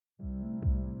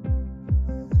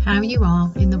How you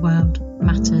are in the world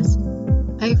matters.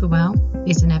 Overwhelm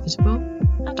is inevitable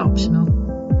and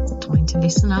optional. It's time to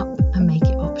listen up and make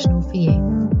it optional for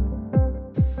you.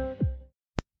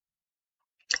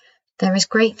 There is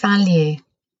great value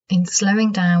in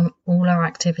slowing down all our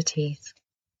activities.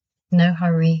 No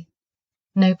hurry,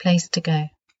 no place to go,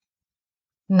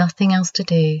 nothing else to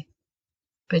do,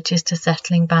 but just a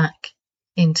settling back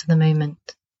into the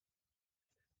moment.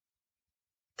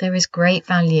 There is great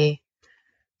value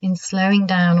in slowing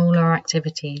down all our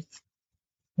activities.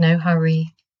 No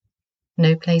hurry,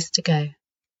 no place to go,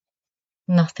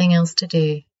 nothing else to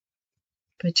do,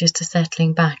 but just a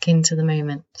settling back into the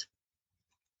moment.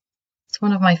 It's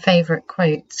one of my favourite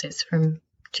quotes. It's from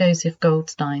Joseph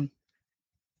Goldstein.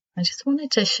 I just wanted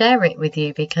to share it with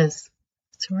you because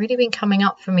it's really been coming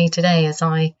up for me today as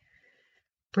I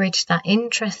bridge that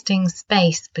interesting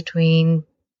space between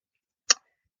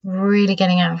really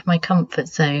getting out of my comfort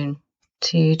zone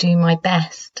to do my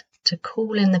best to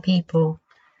call in the people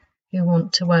who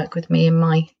want to work with me in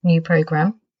my new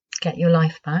program, Get Your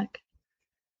Life Back.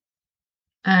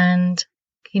 And,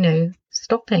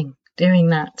 stopping doing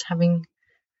that, having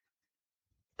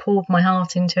poured my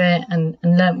heart into it and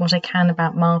learnt what I can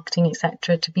about marketing,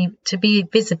 etc., to be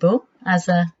visible as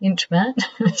an introvert,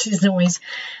 which is always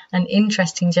an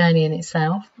interesting journey in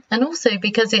itself. And also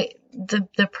because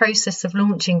the process of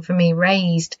launching for me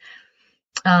raised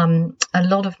a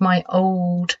lot of my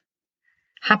old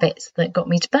habits that got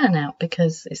me to burnout,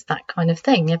 because it's that kind of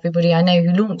thing. Everybody I know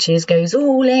who launches goes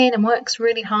all in and works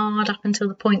really hard up until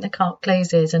the point the cart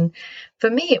closes. And for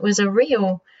me, it was a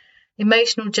real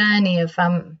emotional journey of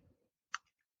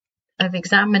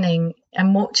examining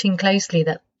and watching closely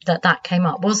that came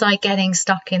up. Was I getting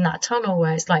stuck in that tunnel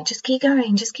where it's like, just keep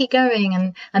going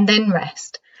and then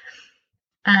rest?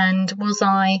 And was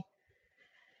I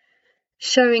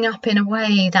showing up in a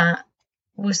way that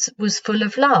was full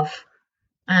of love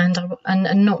and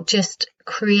not just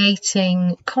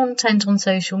creating content on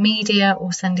social media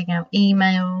or sending out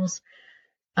emails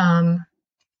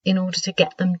in order to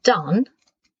get them done?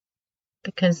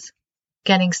 Because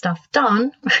getting stuff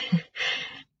done,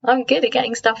 I'm good at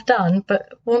getting stuff done, but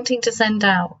wanting to send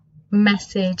out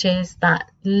messages that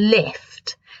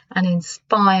lift and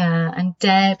inspire and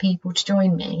dare people to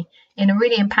join me in a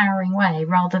really empowering way,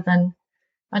 rather than,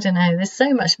 I don't know, there's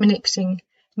so much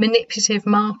manipulative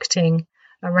marketing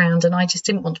around, and I just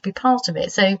didn't want to be part of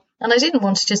it. And I didn't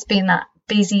want to just be in that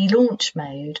busy launch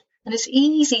mode. And it's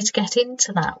easy to get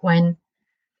into that when,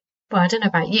 well, I don't know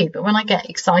about you, but when I get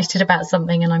excited about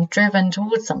something and I'm driven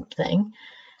towards something,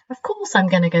 of course I'm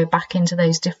going to go back into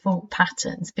those default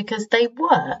patterns because they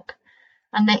work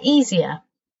and they're easier.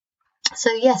 So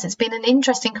yes, it's been an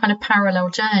interesting kind of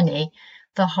parallel journey,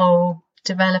 the whole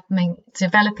developing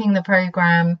the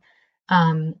program,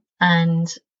 and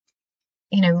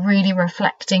really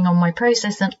reflecting on my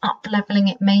process and up-leveling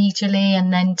it majorly,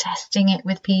 and then testing it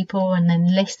with people, and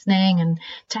then listening and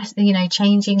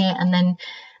changing it, and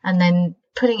then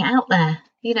putting it out there,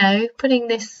 putting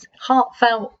this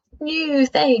heartfelt new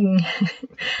thing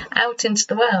out into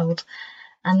the world,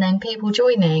 and then people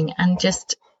joining, and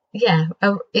just,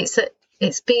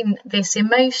 it's been this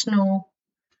emotional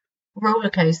roller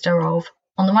coaster of,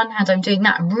 on the one hand, I'm doing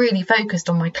that, I'm really focused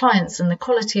on my clients and the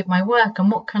quality of my work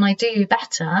and what can I do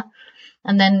better.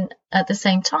 And then at the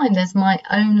same time, there's my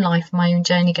own life, my own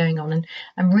journey going on, and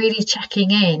I'm really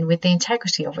checking in with the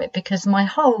integrity of it, because my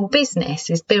whole business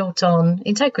is built on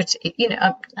integrity,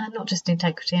 not just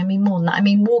integrity, I mean more than that, I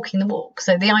mean walking the walk.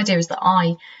 So the idea is that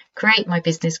I create my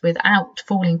business without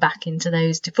falling back into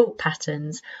those default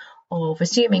patterns of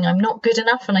assuming I'm not good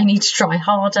enough and I need to try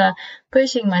harder,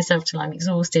 pushing myself till I'm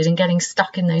exhausted and getting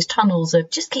stuck in those tunnels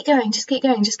of just keep going.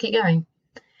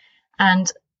 And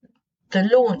the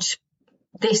launch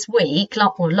this week,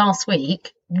 or last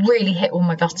week, really hit all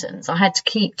my buttons. I had to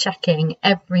keep checking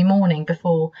every morning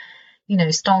before,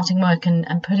 starting work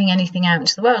and putting anything out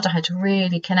into the world. I had to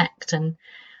really connect and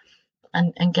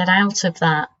get out of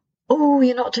that, oh,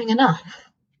 you're not doing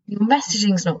enough, your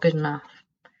messaging's not good enough.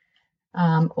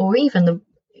 Or even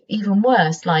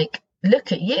worse, like,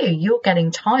 look at you're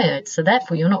getting tired, so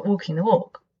therefore you're not walking the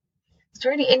walk. It's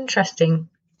really interesting,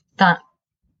 that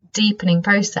deepening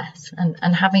process,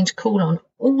 and having to call on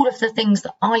all of the things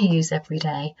that I use every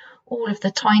day, all of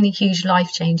the tiny, huge,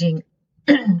 life-changing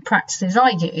practices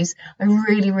I use. I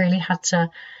really, really had to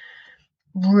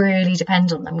really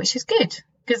depend on them, which is good,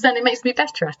 because then it makes me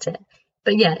better at it.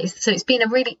 But yeah, it's been a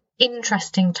really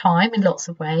interesting time in lots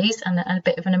of ways, and a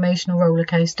bit of an emotional roller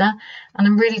coaster. And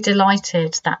I'm really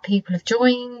delighted that people have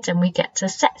joined, and we get to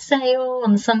set sail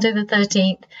on Sunday the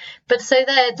 13th. But so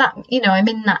I'm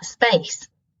in that space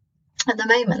at the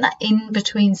moment, that in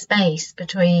between space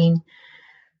between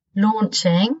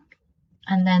launching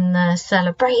and then the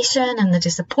celebration and the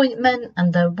disappointment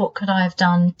and the what could I have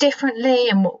done differently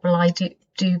and what will I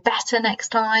do better next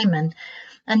time,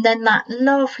 and then that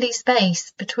lovely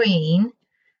space between,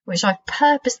 which I've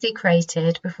purposely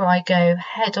created before I go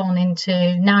head on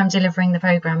into, now I'm delivering the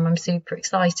program, I'm super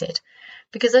excited,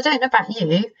 because I don't know about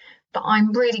you, but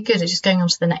I'm really good at just going on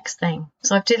to the next thing.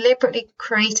 So I've deliberately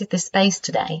created this space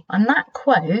today, and that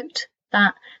quote,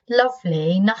 that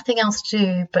lovely, nothing else to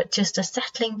do but just a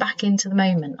settling back into the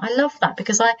moment, I love that,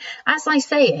 because as I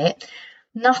say it,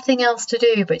 nothing else to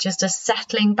do but just a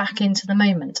settling back into the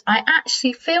moment, I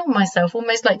actually feel myself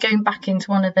almost like going back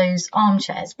into one of those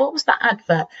armchairs. What was that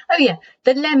advert? Oh yeah,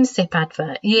 the Lemsip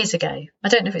advert years ago. I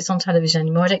don't know if it's on television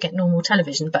anymore. I don't get normal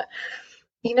television, but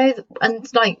you know, and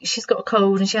like she's got a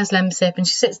cold and she has Lemsip and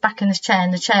she sits back in this chair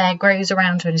and the chair grows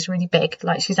around her and is really big,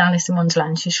 like she's Alice in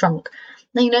Wonderland, she's shrunk.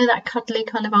 Now, you know, that cuddly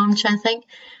kind of armchair thing,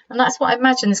 and that's what I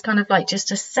imagine is kind of like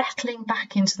just a settling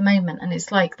back into the moment, and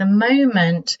it's like the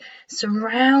moment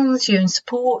surrounds you and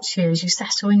supports you as you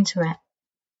settle into it.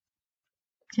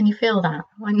 Can you feel that?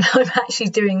 I'm actually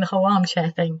doing the whole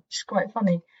armchair thing, which is quite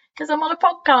funny because I'm on a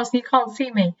podcast and you can't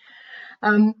see me.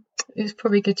 It was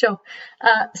probably a good job.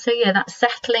 So yeah, that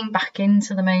settling back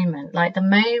into the moment, like the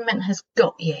moment has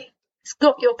got you. It's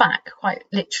got your back, quite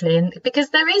literally, and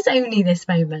because there is only this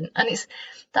moment, and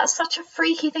that's such a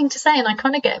freaky thing to say, and I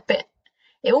kind of get a bit,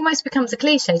 it almost becomes a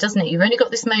cliche, doesn't it? You've only got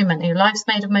this moment, your life's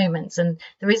made of moments, and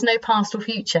there is no past or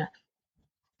future.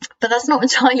 But that's not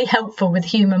entirely helpful with the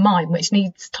human mind, which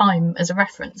needs time as a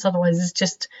reference. Otherwise,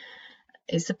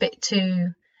 it's a bit too,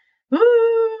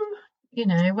 you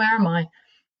know, where am I?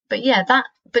 But yeah,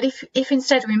 but if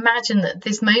instead we imagine that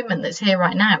this moment that's here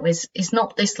right now is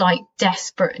not this like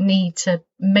desperate need to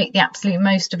make the absolute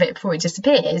most of it before it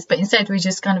disappears, but instead we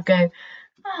just kind of go,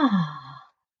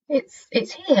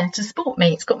 it's here to support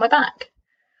me, it's got my back,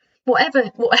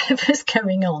 whatever's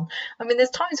going on. I mean, there's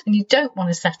times when you don't want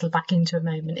to settle back into a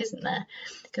moment, isn't there?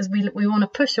 Because we want to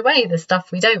push away the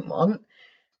stuff we don't want.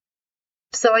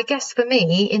 So I guess for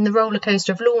me, in the roller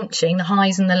coaster of launching, the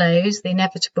highs and the lows, the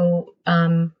inevitable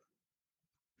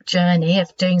journey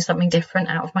of doing something different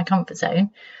out of my comfort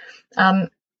zone,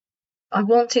 I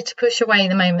wanted to push away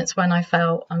the moments when I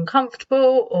felt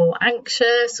uncomfortable or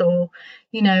anxious or,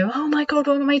 you know, oh my God,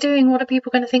 what am I doing? What are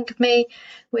people going to think of me?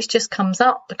 Which just comes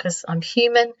up because I'm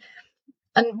human,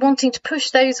 and wanting to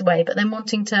push those away, but then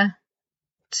wanting to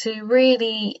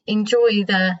really enjoy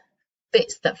the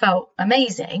bits that felt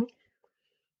amazing.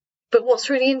 But what's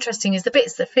really interesting is the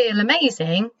bits that feel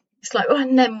amazing, it's like, oh,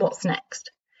 and then what's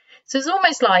next? So it's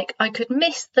almost like I could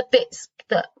miss the bits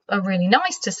that are really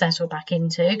nice to settle back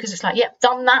into, because it's like, yep,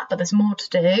 done that, but there's more to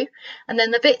do. And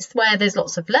then the bits where there's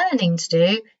lots of learning to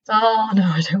do, oh no,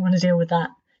 I don't want to deal with that.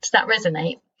 Does that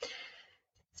resonate?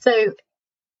 So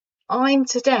I'm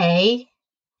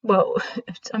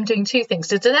doing two things.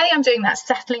 So today I'm doing that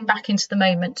settling back into the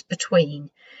moment between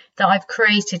that I've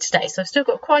created today. So I've still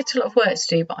got quite a lot of work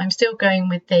to do, but I'm still going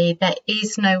with there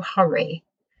is no hurry,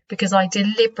 because I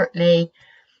deliberately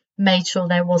made sure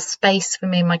there was space for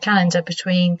me in my calendar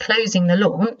between closing the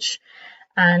launch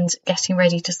and getting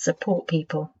ready to support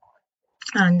people,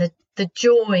 and the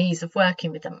joys of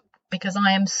working with them, because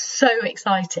I am so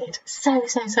excited, so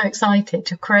excited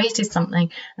to have created something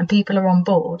and people are on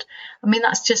board. I mean,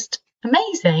 that's just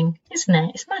amazing, isn't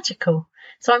it? It's magical.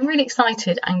 So I'm really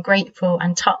excited and grateful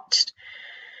and touched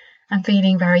and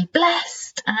feeling very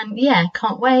blessed, and yeah,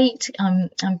 can't wait.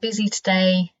 I'm busy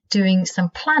today doing some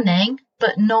planning,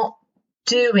 but not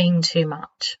doing too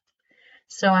much.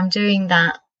 So I'm doing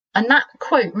that. And that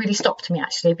quote really stopped me,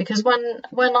 actually, because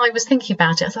when I was thinking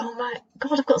about it, I thought, oh my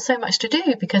God, I've got so much to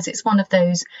do, because it's one of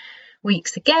those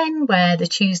weeks again where the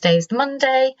Tuesday is the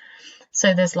Monday.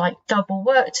 So there's like double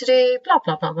work to do, blah,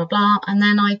 blah, blah, blah, blah. And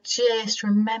then I just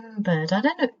remembered, I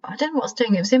don't know what I was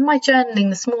doing. It was in my journaling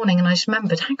this morning, and I just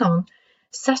remembered, hang on,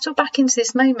 settle back into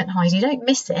this moment, Heidi. Don't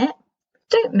miss it.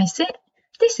 Don't miss it.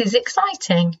 This is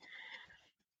exciting.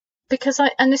 Because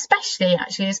especially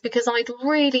actually is because I'd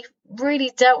really,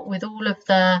 really dealt with all of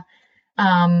the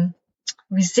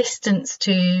resistance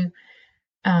to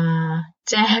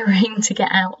daring to get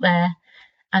out there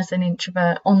as an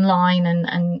introvert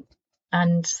online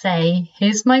and say,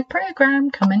 here's my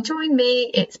program, come and join me,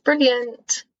 it's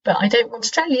brilliant, but I don't want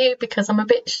to tell you because I'm a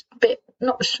bit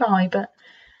not shy, but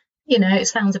you know, it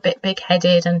sounds a bit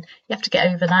big-headed, and you have to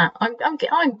get over that.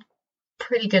 I'm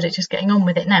pretty good at just getting on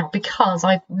with it now, because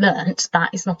I've learnt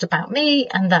that it's not about me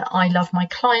and that I love my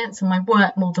clients and my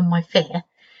work more than my fear.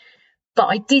 But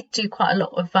I did do quite a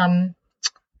lot of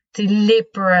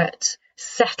deliberate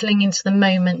settling into the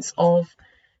moments of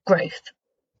growth.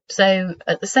 So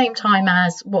at the same time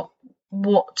as what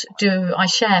do I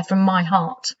share from my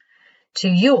heart to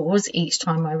yours each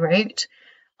time I wrote,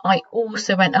 I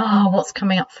also went, what's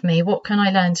coming up for me? What can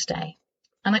I learn today?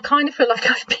 And I kind of feel like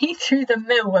I've been through the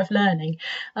mill of learning,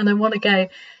 and I want to go,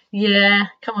 yeah,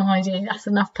 come on, Heidi, that's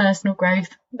enough personal growth.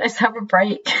 Let's have a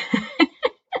break.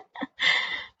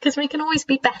 Because we can always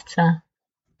be better.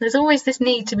 There's always this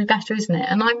need to be better, isn't it?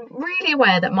 And I'm really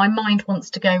aware that my mind wants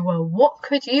to go, well, what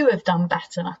could you have done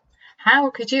better?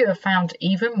 How could you have found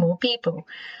even more people?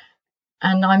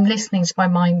 And I'm listening to my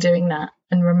mind doing that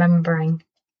and remembering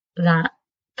that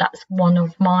that's one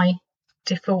of my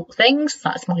default things.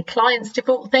 That's my clients'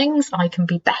 default things. I can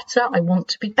be better. I want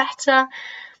to be better.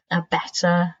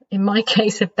 In my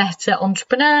case, a better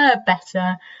entrepreneur, a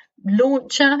better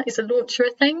launcher. Is a launcher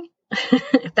a thing?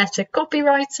 A better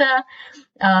copywriter,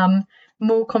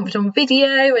 more confident on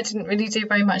video. I didn't really do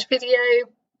very much video,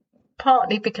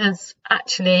 partly because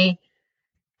actually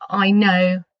I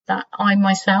know that I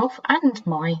myself and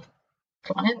my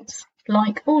clients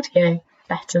like audio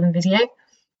better than video.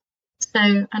 So,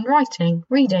 and writing,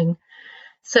 reading.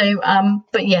 So, I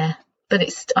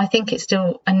think it's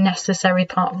still a necessary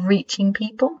part of reaching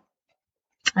people.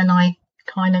 And I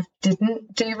kind of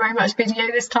didn't do very much video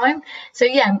this time. So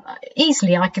yeah,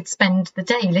 easily I could spend the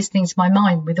day listening to my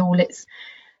mind with all its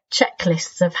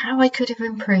checklists of how I could have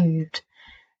improved.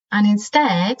 And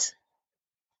instead,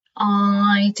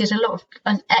 I did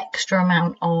an extra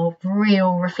amount of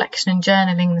real reflection and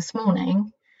journaling this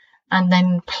morning, and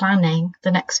then planning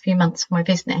the next few months for my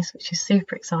business, which is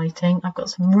super exciting. I've got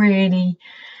some really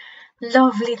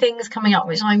lovely things coming up,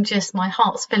 which my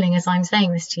heart's filling as I'm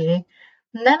saying this to you.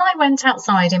 And then I went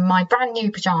outside in my brand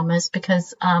new pyjamas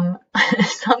because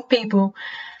some people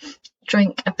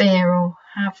drink a beer or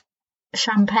have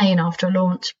champagne after a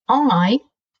launch. I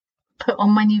put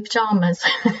on my new pyjamas,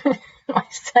 my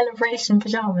celebration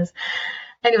pyjamas.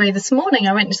 Anyway, this morning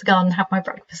I went into the garden, had my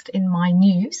breakfast in my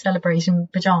new celebration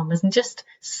pyjamas and just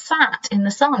sat in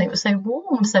the sun. It was so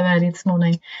warm so early this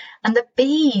morning. And there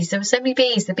were so many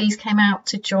bees. The bees came out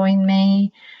to join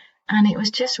me. And it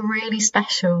was just really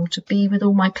special to be with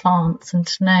all my plants and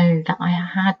to know that I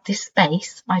had this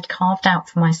space I'd carved out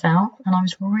for myself. And I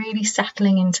was really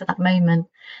settling into that moment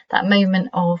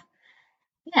of,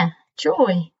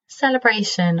 joy,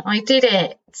 celebration. I did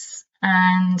it.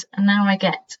 And now I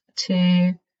get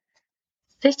to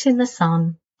sit in the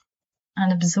sun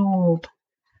and absorb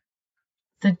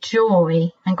the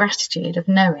joy and gratitude of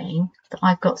knowing that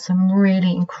I've got some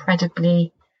really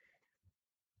incredibly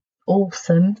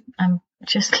awesome and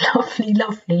just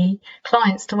lovely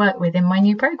clients to work with in my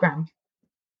new program.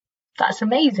 That's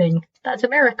amazing. That's a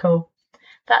miracle.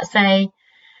 That's I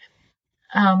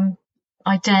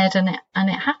dared and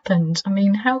it happened. I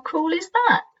mean, how cool is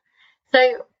that?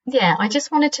 So yeah, I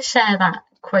just wanted to share that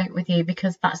quote with you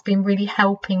because that's been really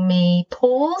helping me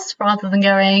pause rather than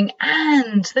going,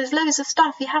 and there's loads of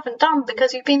stuff you haven't done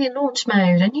because you've been in launch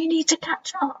mode and you need to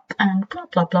catch up and blah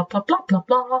blah blah blah blah blah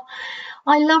blah.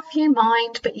 I love you,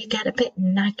 mind, but you get a bit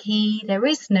naggy. There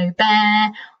is no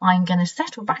bear. I'm going to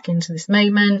settle back into this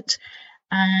moment.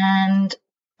 And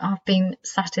I've been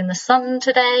sat in the sun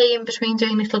today in between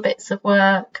doing little bits of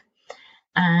work.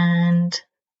 And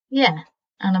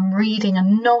I'm reading a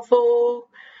novel.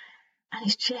 And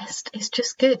it's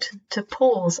just good to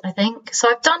pause, I think.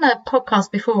 So I've done a podcast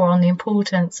before on the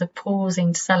importance of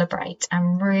pausing to celebrate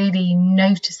and really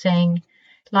noticing,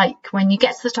 like when you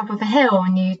get to the top of a hill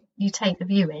and you take the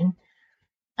view in,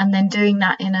 and then doing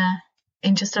that in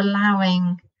just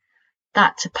allowing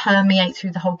that to permeate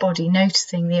through the whole body,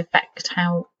 noticing the effect,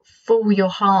 how full your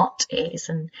heart is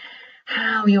and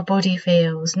how your body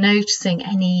feels, noticing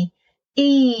any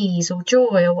ease or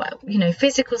joy or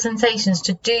physical sensations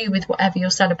to do with whatever you're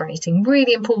celebrating.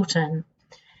 Really important,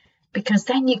 because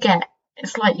then you get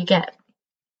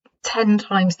 10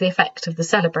 times the effect of the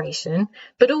celebration,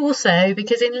 but also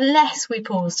because unless we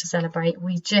pause to celebrate,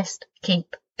 we just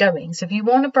keep going. So if you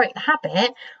want to break the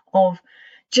habit of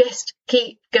just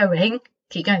keep going,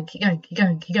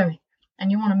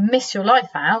 and you want to miss your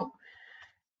life out,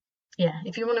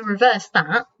 if you want to reverse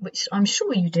that, which I'm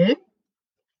sure you do,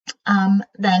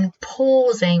 then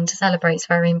pausing to celebrate is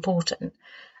very important.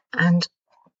 And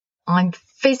I'm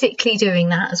physically doing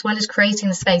that as well as creating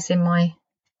the space in my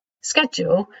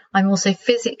schedule. I'm also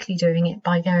physically doing it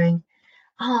by going,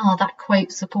 that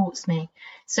quote supports me.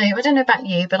 So I don't know about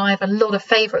you, but I have a lot of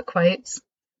favourite quotes,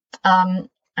 and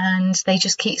they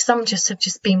some have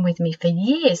just been with me for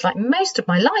years, like most of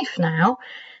my life now.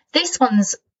 This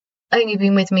one's only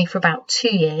been with me for about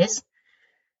 2 years.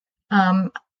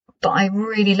 but I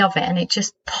really love it, and it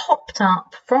just popped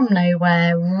up from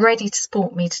nowhere, ready to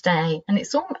support me today. And it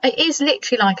is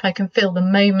literally like I can feel the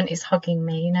moment is hugging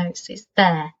me. You know, it's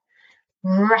there.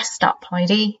 Rest up,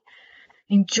 Heidi.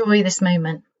 Enjoy this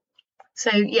moment. So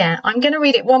yeah, I'm going to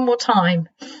read it one more time.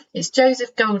 It's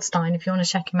Joseph Goldstein, if you want to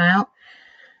check him out.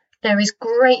 There is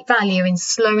great value in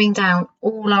slowing down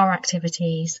all our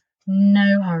activities.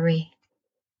 No hurry.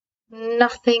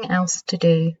 Nothing else to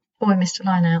do. Oh, I missed a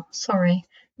line out. Sorry.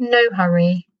 No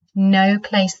hurry. No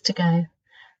place to go.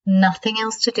 Nothing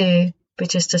else to do but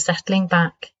just a settling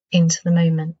back into the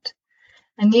moment.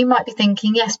 And you might be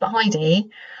thinking, yes, but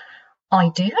Heidi, I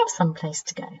do have some place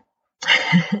to go.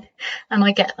 And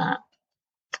I get that.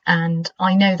 And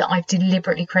I know that I've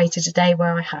deliberately created a day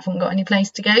where I haven't got any place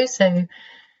to go, so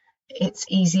it's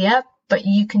easier. But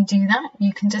you can do that.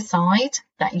 You can decide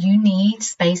that you need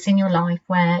space in your life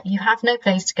where you have no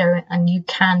place to go and you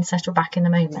can settle back in the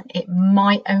moment. It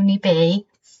might only be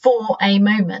for a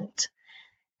moment.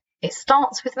 It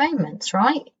starts with moments,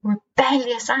 right?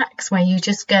 Rebellious acts where you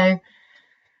just go,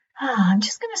 I'm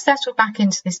just going to settle back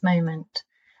into this moment.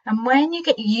 And when you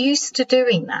get used to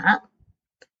doing that,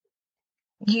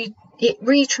 it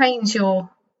resets your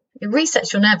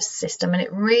nervous system, and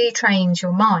it retrains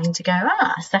your mind to go,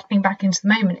 settling back into the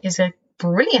moment is a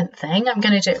brilliant thing. I'm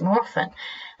going to do it more often.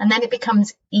 And then it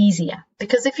becomes easier,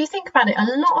 because if you think about it,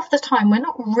 a lot of the time we're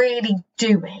not really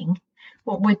doing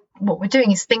what we're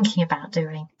doing is thinking about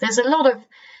doing. There's a lot of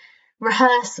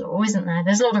rehearsal, isn't there?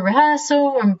 There's a lot of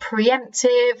rehearsal and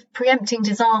preempting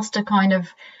disaster kind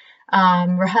of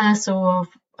rehearsal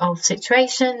of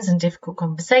situations and difficult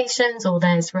conversations, or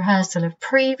there's rehearsal of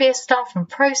previous stuff and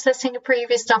processing of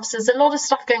previous stuff. So there's a lot of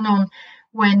stuff going on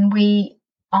when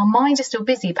our mind is still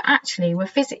busy, but actually we're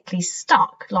physically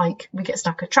stuck, like we get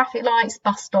stuck at traffic lights,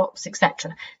 bus stops,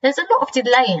 etc. There's a lot of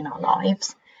delay in our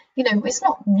lives. You know, it's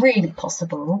not really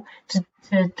possible to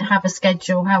have a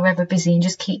schedule however busy and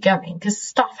just keep going, because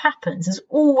stuff happens. There's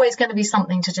always going to be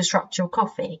something to disrupt your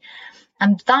coffee,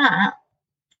 and that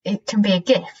it can be a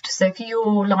gift. So if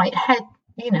you're like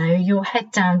your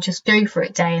head down, just go for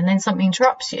it day, and then something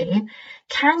interrupts you,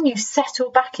 can you settle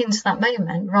back into that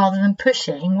moment rather than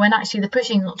pushing when actually the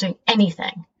pushing is not doing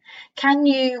anything? Can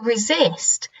you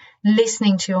resist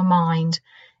listening to your mind,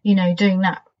 doing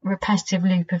that repetitive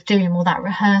loop of doom, or that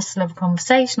rehearsal of a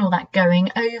conversation, or that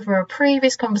going over a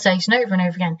previous conversation over and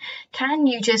over again? Can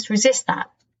you just resist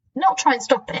that? Not try and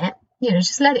stop it,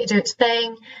 just let it do its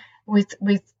thing with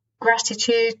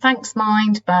gratitude. Thanks,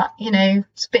 mind, but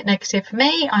it's a bit negative for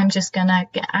me. I'm just gonna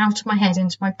get out of my head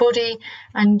into my body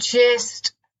and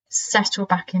just settle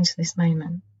back into this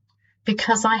moment,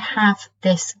 because I have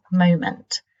this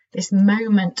moment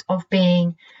of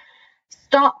being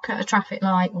stuck at a traffic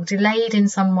light, or delayed in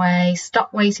some way,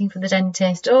 stuck waiting for the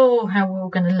dentist. Oh, how we're all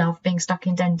going to love being stuck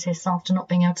in dentists after not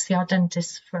being able to see our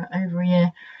dentist for over a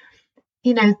year.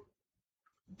 We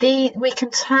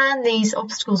can turn these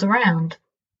obstacles around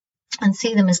and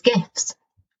see them as gifts.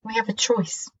 We have a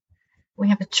choice. We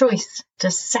have a choice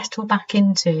to settle back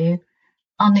into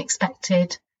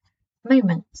unexpected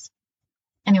moments.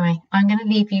 Anyway, I'm going to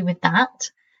leave you with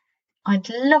that. I'd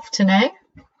love to know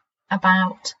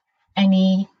about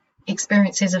any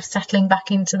experiences of settling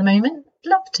back into the moment.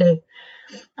 Love to.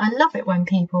 I love it when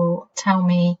people tell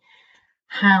me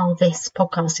how this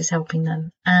podcast is helping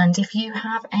them. And if you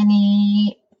have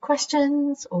any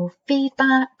questions or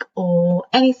feedback or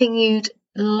anything you'd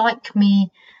like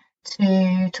me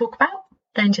to talk about,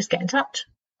 then just get in touch.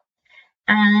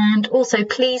 And also,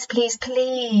 please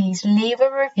leave a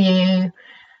review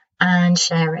and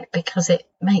share it, because it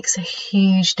makes a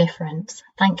huge difference.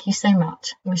 Thank you so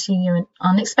much. Wishing you an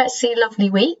unexpectedly lovely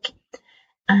week,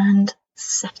 and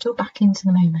settle back into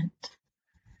the moment.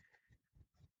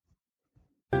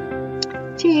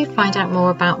 To find out more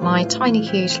about my tiny,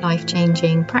 huge,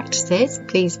 life-changing practices,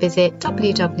 please visit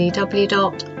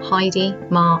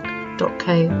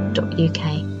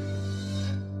www.heidimark.co.uk.